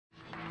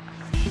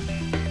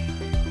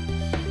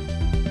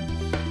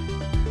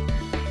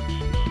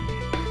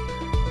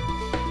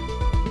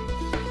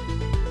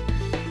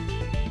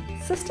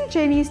Sister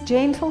Jenny's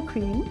JEN-TIL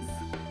creams,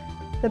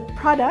 the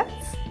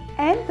products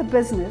and the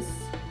business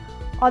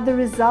are the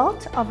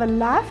result of a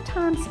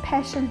lifetime's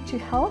passion to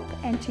help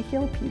and to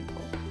heal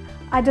people.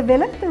 I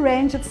developed the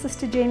range of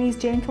Sister Jenny's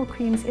JEN-TIL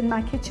creams in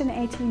my kitchen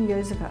 18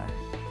 years ago.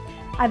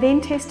 I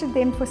then tested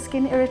them for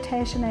skin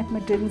irritation at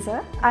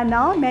Medunza. I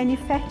now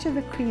manufacture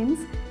the creams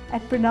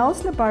at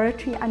Brunel's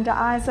laboratory under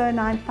ISO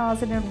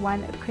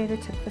 9001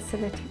 accredited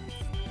facilities.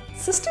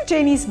 Sister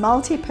Jenny's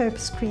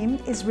multi-purpose cream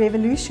is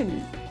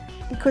revolutionary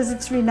because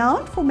it's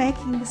renowned for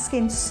making the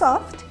skin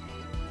soft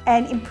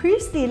and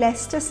improves the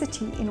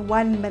elasticity in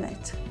 1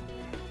 minute.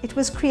 It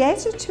was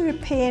created to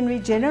repair and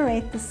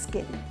regenerate the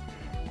skin,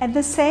 and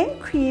the same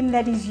cream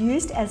that is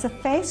used as a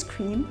face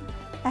cream,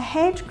 a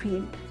hand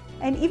cream,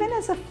 and even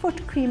as a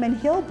foot cream and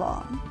heel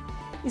balm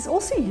is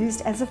also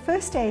used as a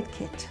first aid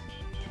kit.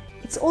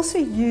 It's also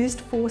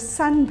used for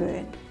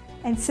sunburn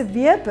and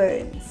severe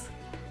burns,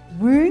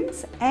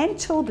 wounds and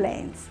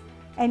chilblains,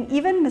 and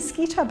even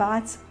mosquito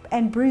bites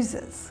and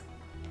bruises.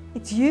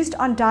 It's used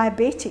on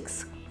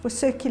diabetics for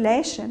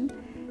circulation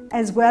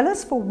as well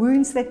as for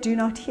wounds that do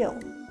not heal.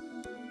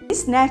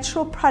 These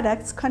natural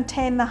products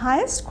contain the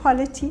highest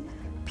quality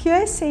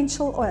pure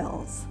essential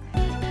oils.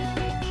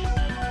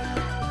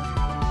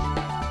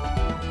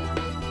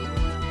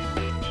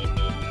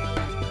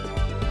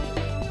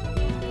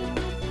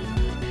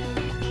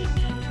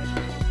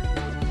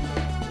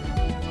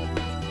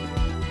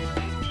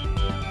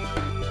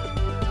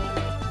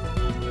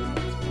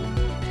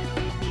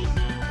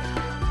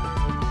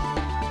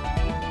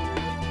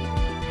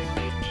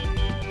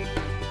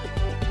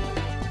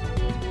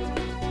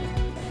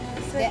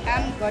 The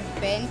arm got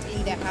bent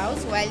in the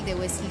house while they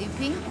were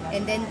sleeping,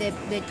 and then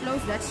the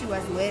clothes that she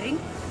was wearing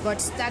got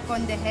stuck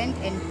on the hand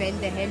and bent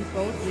the hand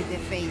both with the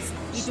face.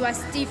 It was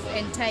stiff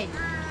and tight.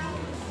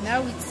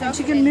 Now it's soft. And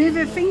she can move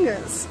her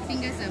fingers.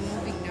 Fingers are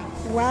moving now.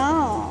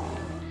 Wow.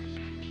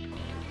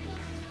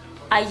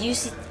 I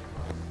use it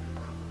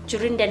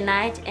during the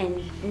night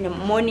and in the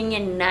morning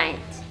and night.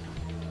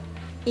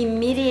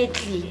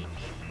 Immediately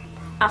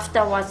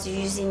afterwards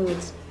using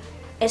it,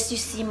 as you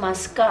see my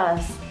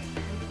scars,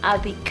 I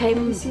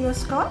became... You see your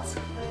scars?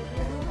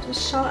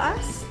 Just show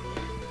us.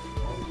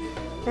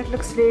 That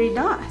looks very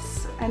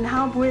nice. And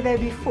how were they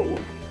before?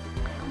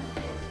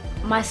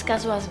 My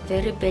scars was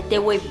very bad. They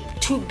were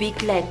too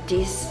big like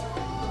this.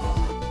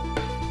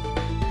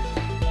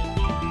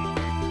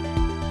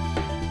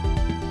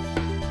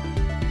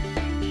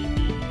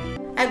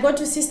 I go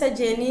to Sister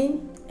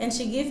Jenny and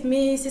she gave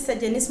me Sister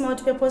Jenny's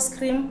multi-purpose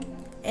cream,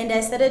 and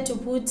I started to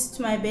put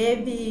to my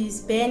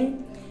baby's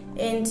burn,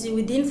 and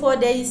within 4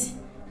 days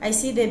I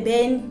see the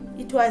burn,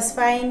 it was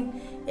fine,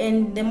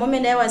 and the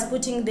moment I was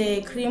putting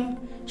the cream,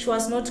 she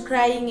was not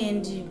crying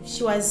and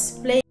she was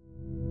playing.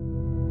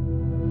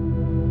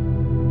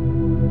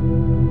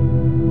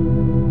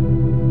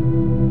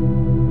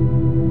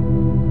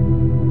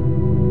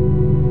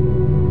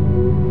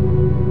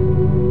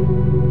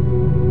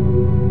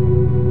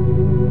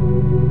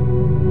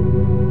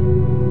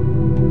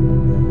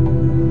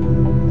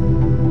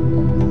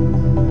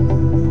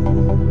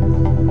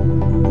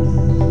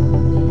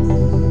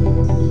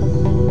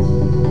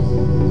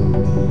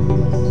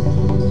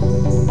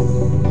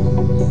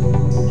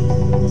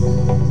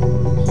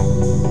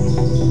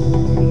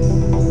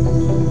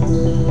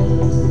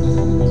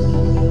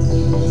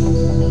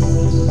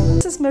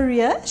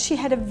 Maria, she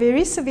had a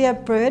very severe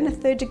burn, a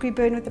 3rd-degree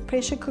burn with a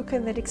pressure cooker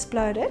that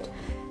exploded,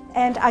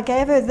 and I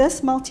gave her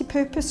this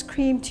multi-purpose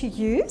cream to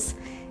use,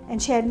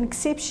 and she had an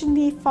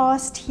exceptionally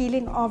fast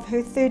healing of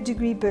her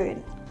 3rd-degree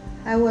burn.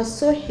 I was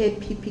so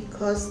happy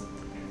because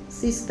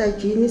Sister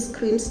Jenny's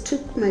creams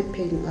took my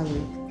pain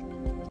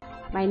away.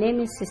 My name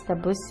is Sister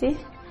Busi.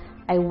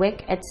 I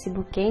work at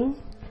Sebokeng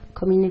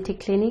Community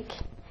Clinic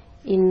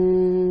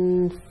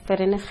in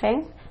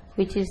Vereeniging,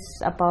 which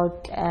is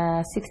about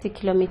 60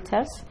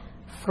 kilometers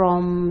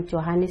from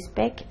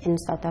Johannesburg in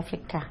South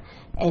Africa,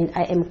 and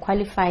I am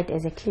qualified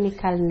as a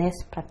clinical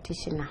nurse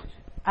practitioner.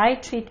 I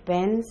treat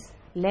burns,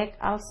 leg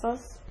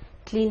ulcers,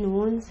 clean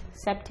wounds,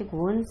 septic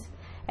wounds,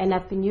 and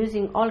I've been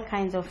using all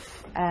kinds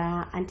of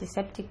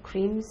antiseptic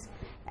creams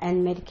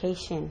and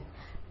medication.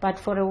 But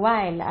for a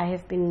while I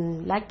have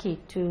been lucky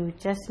to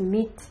just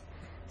meet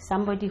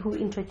somebody who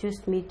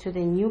introduced me to the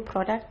new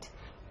product,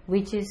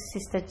 which is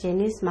Sister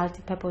Jenny's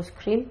multi-purpose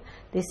cream.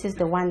 This is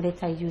the one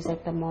that I use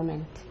at the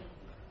moment.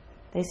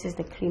 This is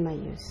the cream I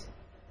use.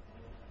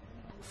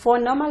 For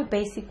normal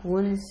basic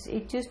wounds,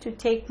 it used to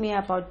take me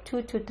about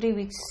 2 to 3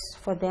 weeks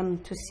for them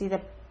to see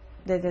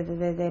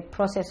the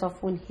process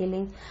of wound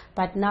healing.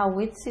 But now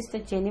with Sister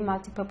Jenny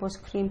multi-purpose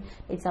cream,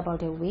 it's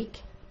about a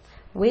week.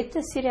 With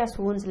the serious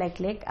wounds like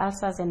leg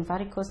ulcers and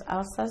varicose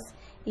ulcers,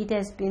 it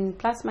has been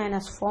plus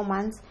minus 4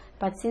 months.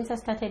 But since I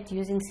started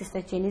using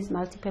Sister Jenny's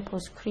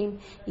multi-purpose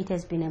cream, it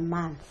has been a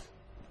month.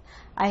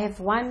 I have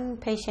one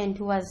patient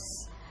who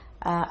was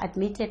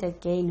admitted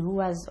again, who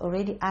was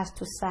already asked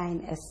to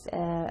sign as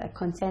a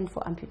consent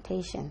for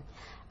amputation.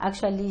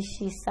 Actually,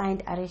 she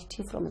signed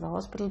RHT from the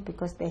hospital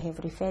because they have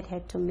referred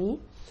her to me.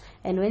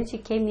 And when she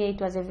came here,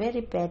 it was a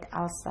very bad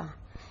ulcer.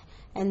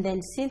 And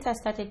then since I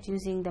started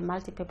using the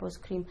multi-purpose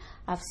cream,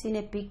 I've seen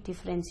a big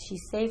difference. She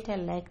saved her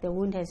leg, the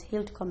wound has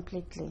healed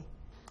completely.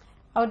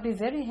 I would be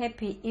very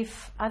happy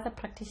if other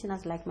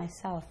practitioners like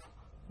myself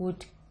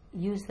would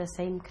use the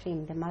same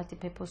cream, the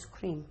multi-purpose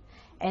cream.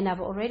 And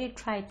I've already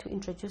tried to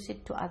introduce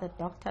it to other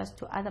doctors,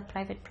 to other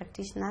private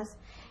practitioners,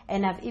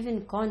 and I've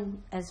even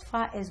gone as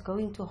far as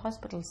going to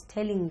hospitals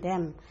telling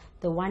them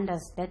the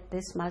wonders that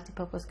this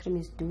multi-purpose cream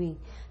is doing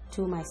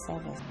to my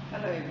service.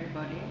 Hello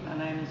everybody, my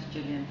name is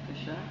Gillian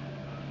Fisher.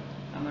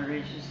 I'm a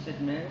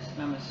registered nurse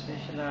and I'm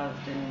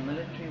specialised in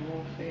military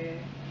warfare,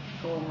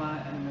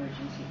 trauma and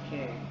emergency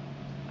care.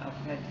 I've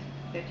had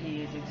 30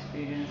 years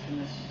experience in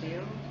this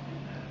field,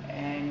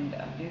 and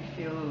I do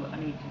feel I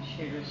need to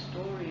share a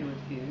story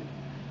with you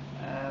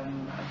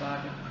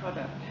about a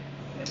product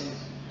that is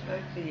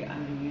totally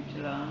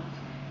underutilised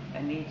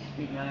and needs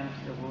to be known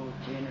to the world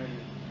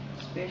generally,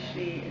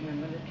 especially in the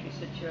military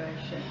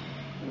situation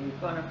where we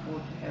can't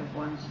afford to have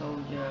one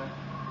soldier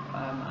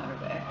out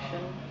of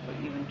action for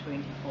even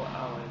 24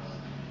 hours.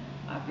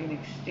 I've been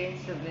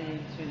extensively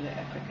through the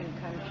African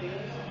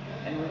countries,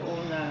 and we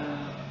all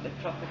know the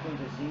tropical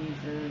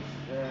diseases,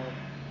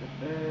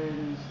 the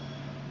burns,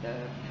 the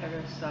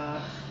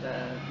parasites,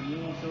 the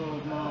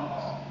measles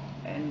marks,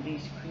 and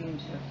these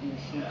creams have been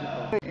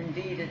suitable.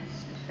 Indeed,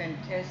 it's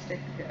fantastic,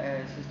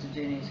 Sister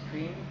Jenny's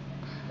cream,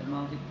 the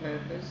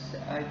multi-purpose.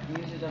 I've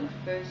used it on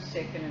first,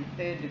 second and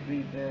third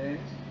degree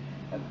burns.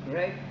 A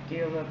great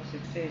deal of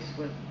success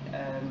with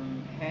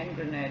hand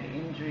grenade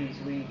injuries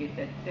where you get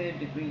that third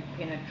degree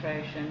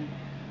penetration,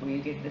 where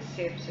you get the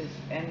sepsis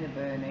and the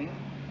burning.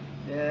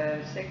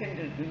 The second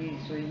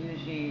degrees were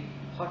usually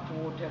hot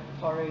water,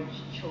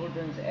 porridge,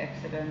 children's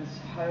accidents,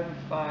 home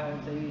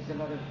fires. They use a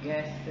lot of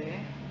gas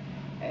there,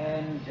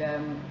 and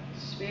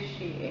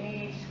especially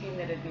any skin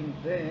that had been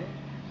burned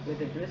where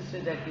the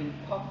blisters had been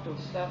popped or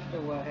sloughed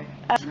away.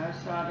 No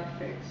side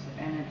effects,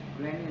 and it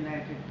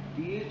granulated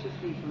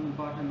beautifully from the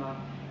bottom up.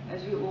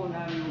 As we all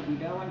know, we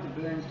don't want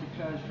the burns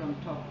to close from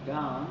top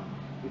down,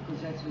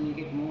 because that's when you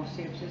get more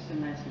sepsis,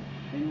 and then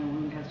the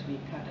wound has to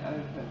be cut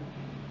open.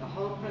 The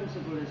whole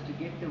principle is to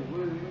get the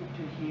wound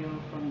to heal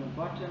from the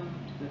bottom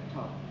to the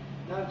top,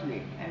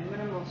 locally, and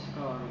minimal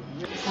scarring.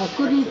 I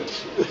couldn't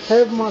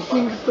have my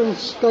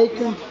fingerprints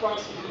taken,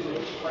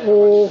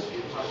 or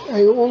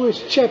I always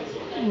chapped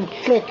and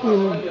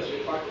cracking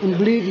and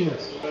bleeding.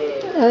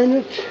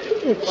 And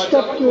it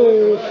stopped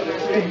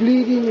the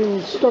bleeding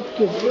and stopped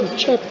the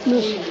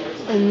chappedness,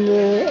 and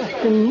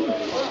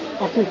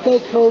I can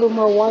take hold of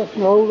my wife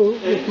and hold her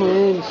with my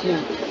hands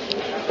now.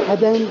 I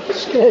don't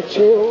scratch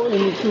her or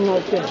anything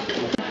like that.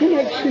 You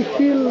can actually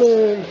feel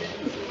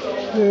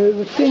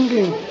the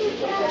tingling.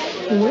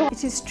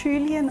 It is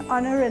truly an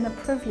honor and a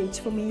privilege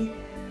for me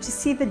to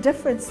see the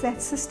difference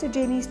that Sister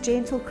Jenny's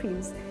Gentle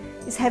Creams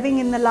is having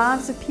in the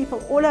lives of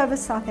people all over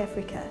South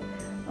Africa.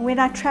 And when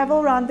I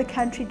travel around the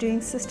country doing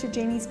Sister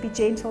Jenny's Be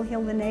Gentle,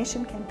 Heal the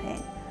Nation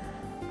campaign,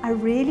 I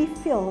really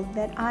feel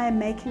that I am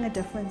making a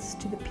difference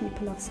to the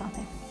people of South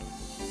Africa.